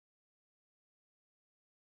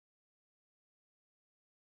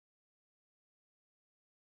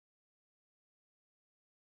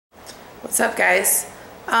What's up, guys?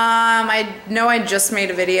 I know I just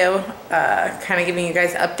made a video kind of giving you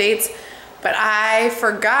guys updates, but I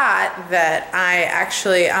forgot that I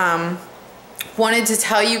actually wanted to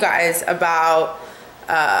tell you guys about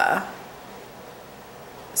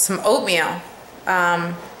some oatmeal.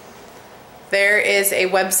 There is a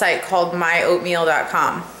website called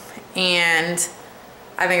myoatmeal.com, and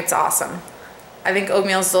I think it's awesome. I think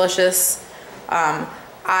oatmeal is delicious.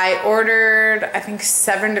 I ordered, I think,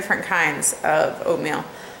 7 different kinds of oatmeal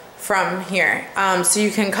from here. So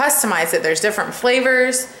you can customize it. There's different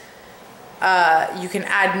flavors. You can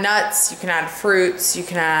add nuts, you can add fruits, you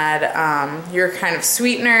can add your kind of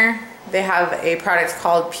sweetener. They have a product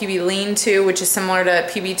called PB Lean 2, which is similar to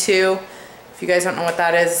PB2. If you guys don't know what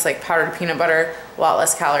that is, it's like powdered peanut butter, a lot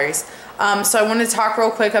less calories. So I wanted to talk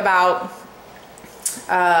real quick about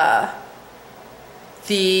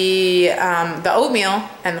the oatmeal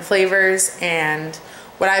and the flavors and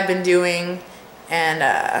what I've been doing,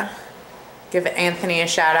 and give Anthony a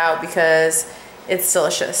shout out because it's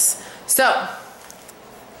delicious. So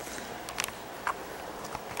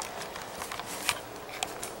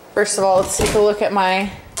first of all, let's take a look at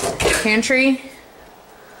my pantry.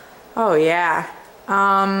 Oh yeah.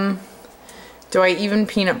 Do I even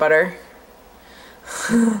peanut butter?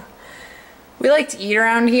 We like to eat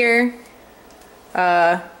around here.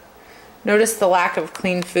 Notice the lack of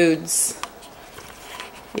clean foods.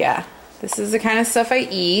 Yeah, this is the kind of stuff I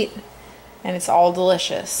eat, and it's all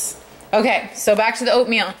delicious. Okay, so back to the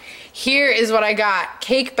oatmeal. Here is what I got.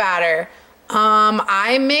 Cake batter.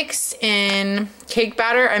 I mixed in cake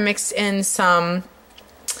batter. I mixed in some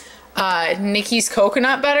Nikki's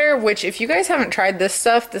coconut butter, which if you guys haven't tried this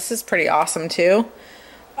stuff, this is pretty awesome too.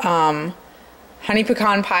 Honey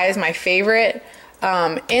pecan pie is my favorite.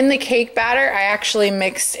 In the cake batter, I actually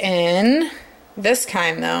mixed in this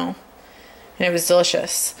kind though, and it was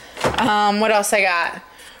delicious. What else I got?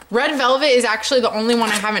 Red velvet is actually the only one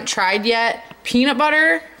I haven't tried yet. Peanut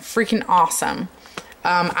butter, freaking awesome.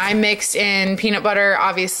 I mixed in peanut butter,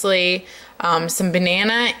 obviously, some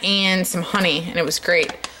banana and some honey, and it was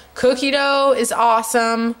great. Cookie dough is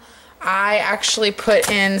awesome. I actually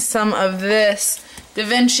put in some of this Da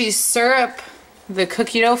Vinci syrup, the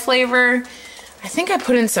cookie dough flavor. I think I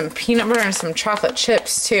put in some peanut butter and some chocolate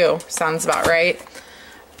chips too. Sounds about right.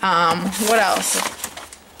 What else?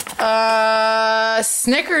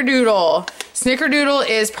 Snickerdoodle. Snickerdoodle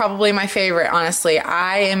is probably my favorite, honestly.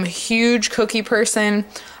 I am a huge cookie person.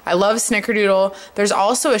 I love Snickerdoodle. There's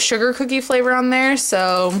also a sugar cookie flavor on there,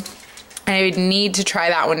 so I need to try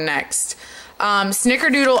that one next.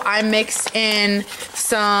 Snickerdoodle, I mixed in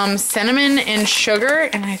some cinnamon and sugar,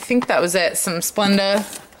 and I think that was it. Some Splenda,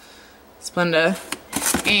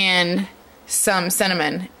 and some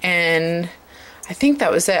cinnamon, and I think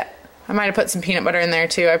that was it. I might have put some peanut butter in there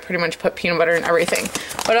too. I pretty much put peanut butter in everything.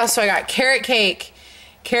 What else do I got? Carrot cake.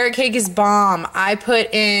 Carrot cake is bomb. I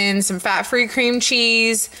put in some fat-free cream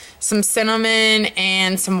cheese, some cinnamon,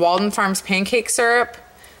 and some Walden Farms pancake syrup.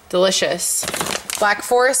 Delicious. Black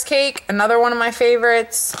Forest cake, another one of my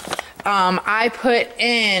favorites. I put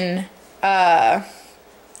in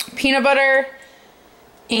peanut butter,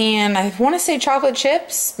 and I want to say chocolate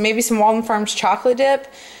chips, maybe some Walden Farms chocolate dip.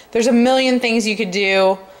 There's a million things you could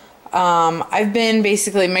do. I've been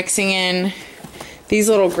basically mixing in these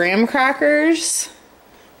little graham crackers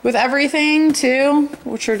with everything too,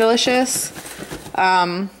 which are delicious.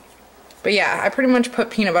 But yeah, I pretty much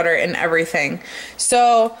put peanut butter in everything.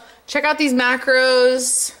 So check out these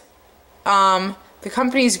macros. The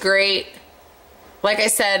company's great. Like I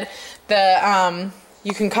said,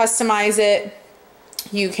 you can customize it.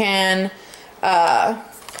 You can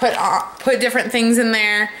put different things in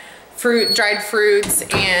there, dried fruits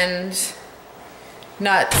and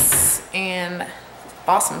nuts and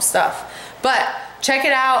awesome stuff. But check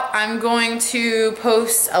it out. I'm going to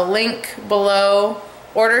post a link below.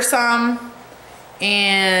 Order some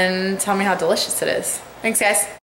and tell me how delicious it is. Thanks, guys.